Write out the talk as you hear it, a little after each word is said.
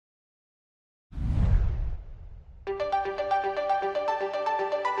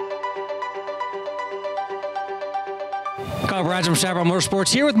Kyle Bradge from Chaparral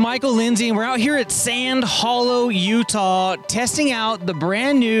Motorsports here with Michael, Lindsay, and we're out here at Sand Hollow, Utah, testing out the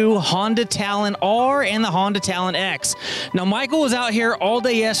brand new Honda Talon R and the Honda Talon X. Now, Michael was out here all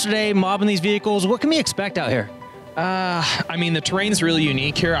day yesterday mobbing these vehicles. What can we expect out here? I mean, the terrain's really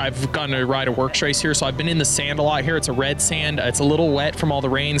unique here. I've gotten to ride a works race here, so I've been in the sand a lot here. It's a red sand. It's a little wet from all the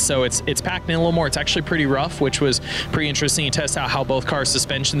rain, so it's packed in a little more. It's actually pretty rough, which was pretty interesting to test out how both cars'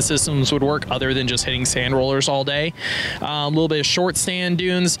 suspension systems would work other than just hitting sand rollers all day. A little bit of short sand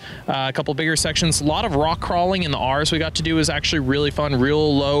dunes, a couple bigger sections. A lot of rock crawling in the R's we got to do was actually really fun.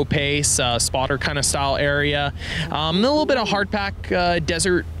 Real low pace, spotter kind of style area. A little bit of hard pack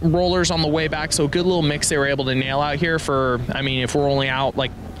desert rollers on the way back, so a good little mix they were able to nail out here for, I mean, if we're only out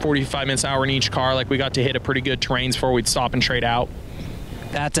like 45 minutes an hour in each car, like we got to hit a pretty good terrains before we'd stop and trade out.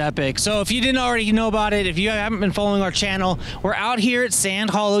 That's epic. So if you didn't already know about it, if you haven't been following our channel, we're out here at Sand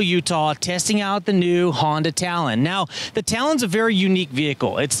Hollow, Utah, testing out the new Honda Talon. Now, the Talon's a very unique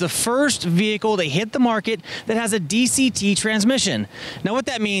vehicle. It's the first vehicle to hit the market that has a DCT transmission. Now, what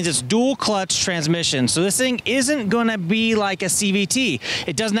that means is dual clutch transmission. So this thing isn't going to be like a CVT.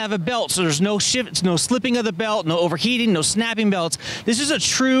 It doesn't have a belt, so there's no shift, no slipping of the belt, no overheating, no snapping belts. This is a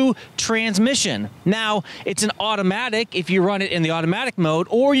true transmission. Now, it's an automatic if you run it in the automatic mode,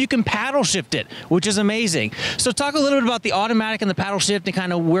 or you can paddle shift it, which is amazing. So talk a little bit about the automatic and the paddle shift and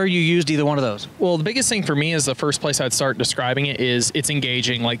kind of where you used either one of those. Well, the biggest thing for me is the first place I'd start describing it is it's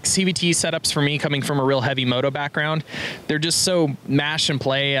engaging. Like CVT setups for me, coming from a real heavy moto background, they're just so mash and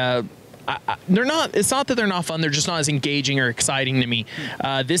play. They're not, it's not that they're not fun, they're just not as engaging or exciting to me.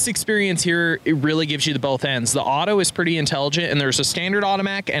 This experience here, it really gives you the both ends. The auto is pretty intelligent, and there's a standard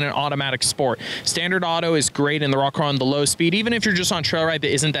automatic and an automatic sport. Standard auto is great in the rock on the low speed. Even if you're just on trail ride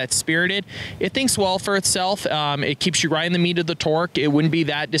that isn't that spirited, it thinks well for itself. It keeps you right in the meat of the torque. It wouldn't be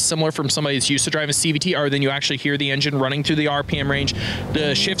that dissimilar from somebody that's used to driving a CVT, other than you actually hear the engine running through the RPM range.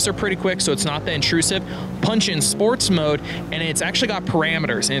 The shifts are pretty quick, so it's not that intrusive. Punch in sports mode, and it's actually got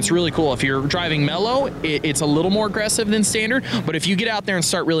parameters, and it's really cool. If you're driving mellow, it's a little more aggressive than standard, but if you get out there and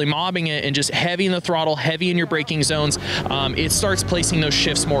start really mobbing it and just heavy in the throttle, heavy in your braking zones, it starts placing those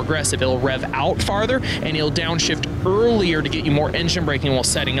shifts more aggressive. It'll rev out farther, and it'll downshift earlier to get you more engine braking while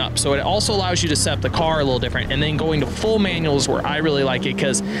setting up. So it also allows you to set up the car a little different, and then going to full manual is where I really like it,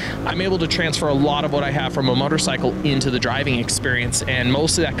 because I'm able to transfer a lot of what I have from a motorcycle into the driving experience, and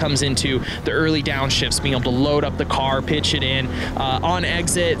most of that comes into the early downshifts, being able to load up the car, pitch it in. On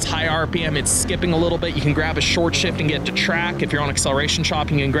exit, it's high RPM, it's skipping a little bit. You can grab a short shift and get to track. If you're on acceleration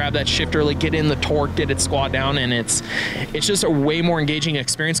chop, you can grab that shift early, get in the torque, get it squat down, and it's just a way more engaging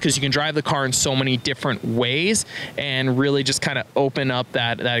experience, because you can drive the car in so many different ways and really just kind of open up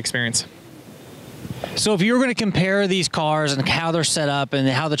that experience. So if you were going to compare these cars and how they're set up and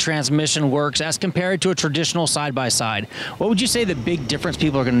how the transmission works as compared to a traditional side-by-side, what would you say the big difference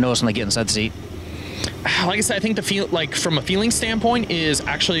people are going to notice when they get inside the seat? Like I said, I think from a feeling standpoint is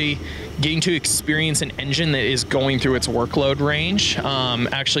actually getting to experience an engine that is going through its workload range,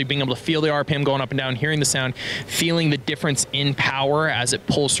 actually being able to feel the RPM going up and down, hearing the sound, feeling the difference in power as it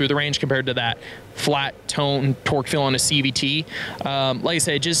pulls through the range compared to that flat tone torque feel on a CVT. Like I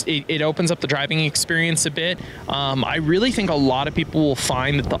said, it opens up the driving experience a bit. I really think a lot of people will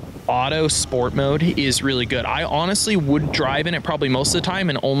find that the auto sport mode is really good. I honestly would drive in it probably most of the time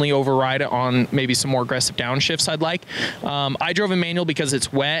and only override it on maybe some more aggressive downshifts I'd like. I drove in manual because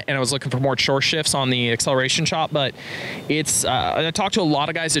it's wet and I was looking for more short shifts on the acceleration chop, but it's I talked to a lot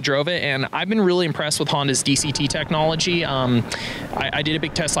of guys that drove it, and I've been really impressed with Honda's DCT technology. I did a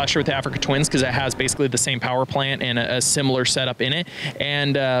big test last year with the Africa Twins, because it has basically the same power plant and a similar setup in it.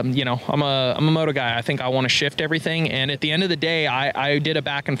 And you know, I'm a moto guy. I think I want to shift everything, and at the end of the day, I did a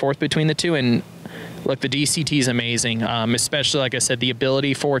back and forth between the two, and look, the DCT is amazing, especially, like I said, the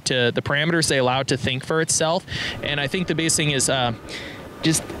ability for it to, the parameters they allow it to think for itself. And I think the biggest thing is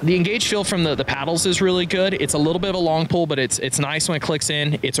just the engaged feel from the paddles is really good. It's a little bit of a long pull, but it's nice when it clicks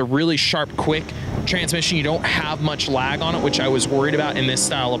in. It's a really sharp, quick transmission. You don't have much lag on it, which I was worried about in this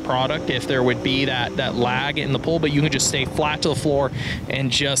style of product, if there would be that lag in the pull, but you can just stay flat to the floor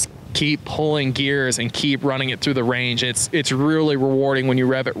and just keep pulling gears and keep running it through the range. It's really rewarding when you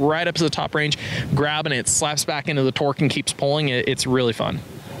rev it right up to the top range, grabbing it, slaps back into the torque and keeps pulling it. It's really fun.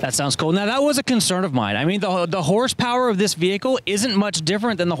 That sounds cool. Now, that was a concern of mine. I mean, the horsepower of this vehicle isn't much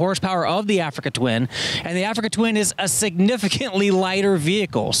different than the horsepower of the Africa Twin, and the Africa Twin is a significantly lighter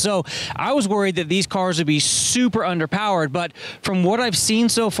vehicle. So I was worried that these cars would be super underpowered, but from what I've seen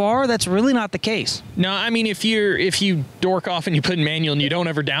so far, that's really not the case. No, I mean, if you dork off and you put in manual and you don't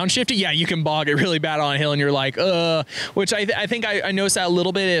ever downshift it, yeah, you can bog it really bad on a hill, and you're like, which I think I noticed that a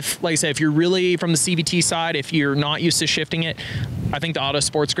little bit. If, like I said, if you're really from the CVT side, if you're not used to shifting it, I think the auto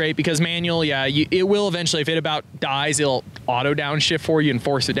sport's great, because manual, yeah, it will eventually, if it about dies, it'll auto downshift for you and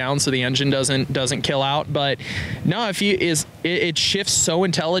force it down so the engine doesn't kill out. But no, it shifts so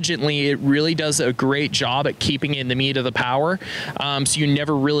intelligently, it really does a great job at keeping in the meat of the power. So you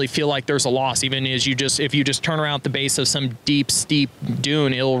never really feel like there's a loss, even as if you just turn around at the base of some deep, steep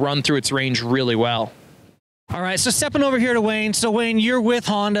dune, it'll run through its range really well. All right, so stepping over here to Wayne. So Wayne, you're with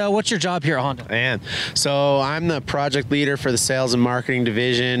Honda. What's your job here at Honda? So I'm the project leader for the sales and marketing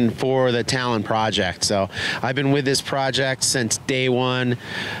division for the Talon project. So I've been with this project since day one.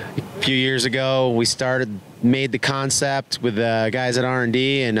 A few years ago, we made the concept with the guys at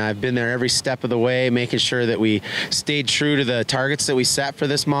R&D, and I've been there every step of the way, making sure that we stayed true to the targets that we set for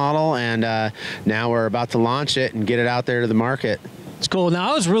this model, and now we're about to launch it and get it out there to the market. It's cool. Now,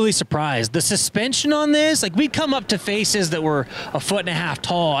 I was really surprised. The suspension on this, like, we'd come up to faces that were 1.5 feet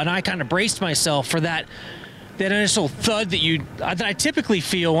tall, and I kind of braced myself for that initial thud that I typically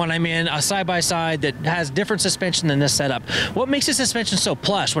feel when I'm in a side-by-side that has different suspension than this setup. What makes the suspension so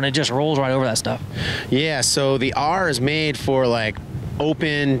plush when it just rolls right over that stuff? Yeah, so the R is made for, like,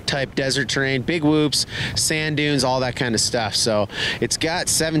 open type desert terrain, big whoops, sand dunes, all that kind of stuff. So it's got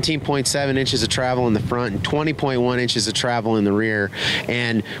 17.7 inches of travel in the front and 20.1 inches of travel in the rear.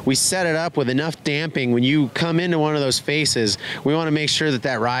 And we set it up with enough damping. When you come into one of those faces, we want to make sure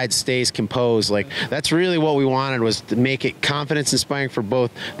that ride stays composed. Like, that's really what we wanted, was to make it confidence inspiring for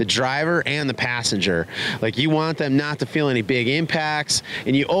both the driver and the passenger. Like, you want them not to feel any big impacts,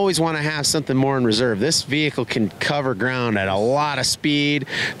 and you always want to have something more in reserve. This vehicle can cover ground at a lot of speed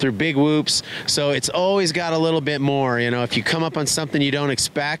through big whoops, so it's always got a little bit more. You know, if you come up on something you don't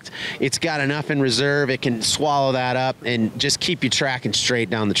expect, it's got enough in reserve. It can swallow that up and just keep you tracking straight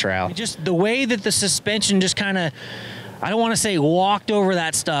down the trail. Just the way that the suspension just kind of, I don't want to say walked over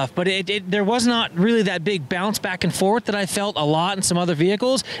that stuff, but there was not really that big bounce back and forth that I felt a lot in some other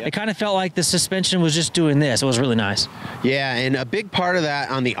vehicles. Yep. It kind of felt like the suspension was just doing this. It was really nice. Yeah, and a big part of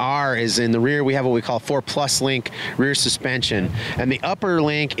that on the R is in the rear we have what we call 4+ link rear suspension. And the upper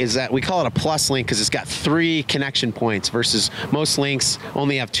link is that we call it a plus link because it's got 3 connection points versus most links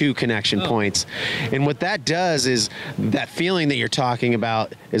only have 2 connection points. And what that does is that feeling that you're talking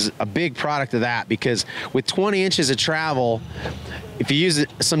about is a big product of that, because with 20 inches of travel, if you use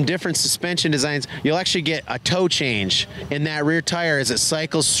some different suspension designs, you'll actually get a toe change in that rear tire as it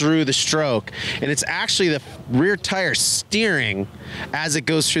cycles through the stroke. And it's actually the rear tire steering as it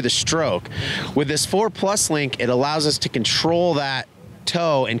goes through the stroke. With this 4+ link, it allows us to control that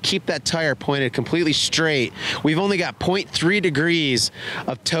toe and keep that tire pointed completely straight. We've only got 0.3 degrees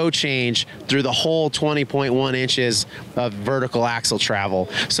of toe change through the whole 20.1 inches of vertical axle travel.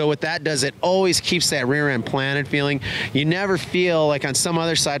 So what that does, it always keeps that rear end planted feeling. You never feel like on some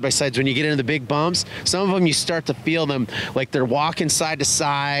other side-by-sides when you get into the big bumps, some of them you start to feel them like they're walking side to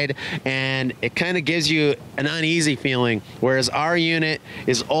side, and it kind of gives you an uneasy feeling, whereas our unit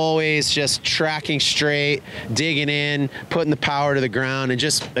is always just tracking straight, digging in, putting the power to the ground, and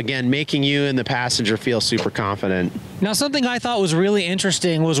just, again, making you and the passenger feel super confident. Now, something I thought was really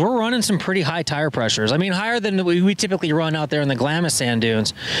interesting was we're running some pretty high tire pressures. I mean, higher than we typically run out there in the Glamis sand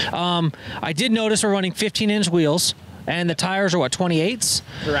dunes. I did notice we're running 15-inch wheels, and the tires are, what, 28s?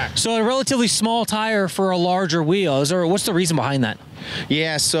 Correct. So a relatively small tire for a larger wheel. What's the reason behind that?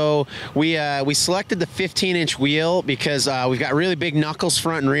 Yeah, so we selected the 15-inch wheel because we've got really big knuckles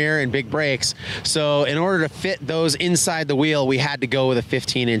front and rear and big brakes. So in order to fit those inside the wheel, we had to go with a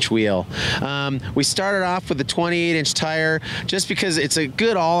 15-inch wheel. We started off with the 28-inch tire just because it's a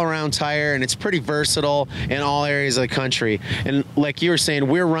good all-around tire and it's pretty versatile in all areas of the country. And like you were saying,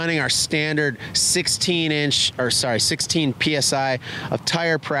 we're running our standard 16 PSI of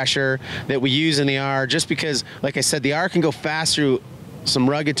tire pressure that we use in the R, just because, like I said, the R can go fast through some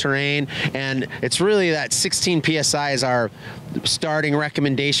rugged terrain, and it's really that 16 PSI is our starting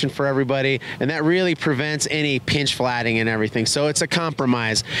recommendation for everybody, and that really prevents any pinch flatting and everything. So it's a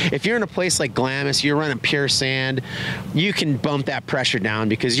compromise. If you're in a place like Glamis, you're running pure sand, you can bump that pressure down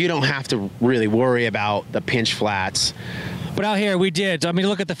because you don't have to really worry about the pinch flats. But out here we did. I mean,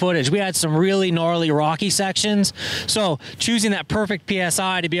 look at the footage. We had some really gnarly rocky sections. So choosing that perfect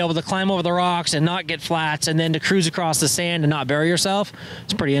PSI to be able to climb over the rocks and not get flats, and then to cruise across the sand and not bury yourself,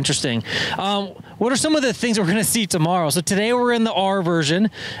 it's pretty interesting. What are some of the things we're going to see tomorrow? So today we're in the R version,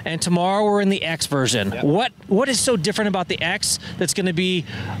 and tomorrow we're in the X version. Yep. What is so different about the X that's going to be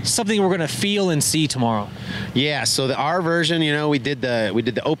something we're going to feel and see tomorrow? Yeah, so the R version, you know, we did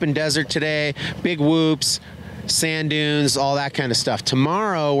the open desert today, big whoops, sand dunes, all that kind of stuff.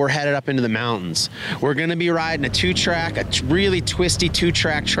 Tomorrow we're headed up into the mountains. We're going to be riding a two-track, a really twisty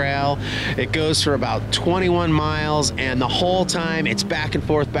two-track trail. It goes for about 21 miles, and the whole time it's back and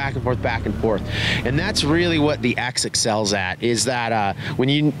forth, back and forth, back and forth. And that's really what the X excels at, is that when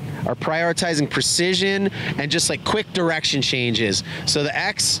you are prioritizing precision and just like quick direction changes. So the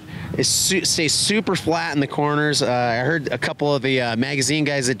X stays super flat in the corners. I heard a couple of the magazine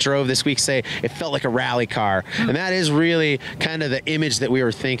guys that drove this week say it felt like a rally car, and that is really kind of the image that we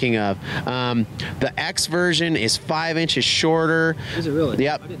were thinking of. The X version is 5 inches shorter. Is it really?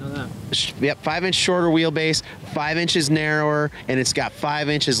 Yep. I didn't know that. Yep, 5 inch shorter wheelbase, 5 inches narrower, and it's got 5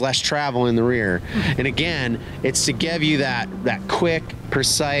 inches less travel in the rear. And again, it's to give you that quick,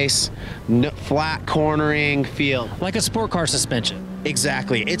 precise, flat cornering feel. Like a sport car suspension.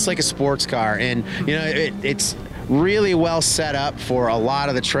 Exactly. It's like a sports car, and you know, it's really well set up for a lot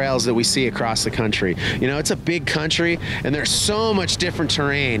of the trails that we see across the country. You know, it's a big country, and there's so much different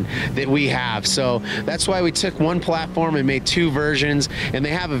terrain that we have. So that's why we took one platform and made two versions, and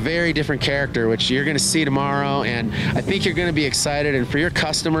they have a very different character, which you're going to see tomorrow, and I think you're going to be excited. And for your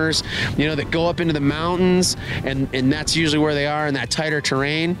customers, you know, that go up into the mountains, and that's usually where they are in that tighter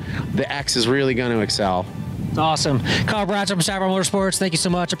terrain, the X is really going to excel. Awesome. Kyle Bratcher from Chaparral Motorsports, thank you so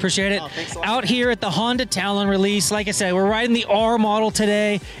much. Appreciate it. Oh, thanks a lot. Out here at the Honda Talon release, like I said, we're riding the R model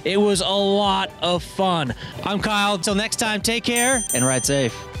today. It was a lot of fun. I'm Kyle. Until next time, take care and ride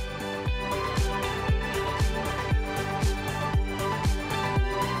safe.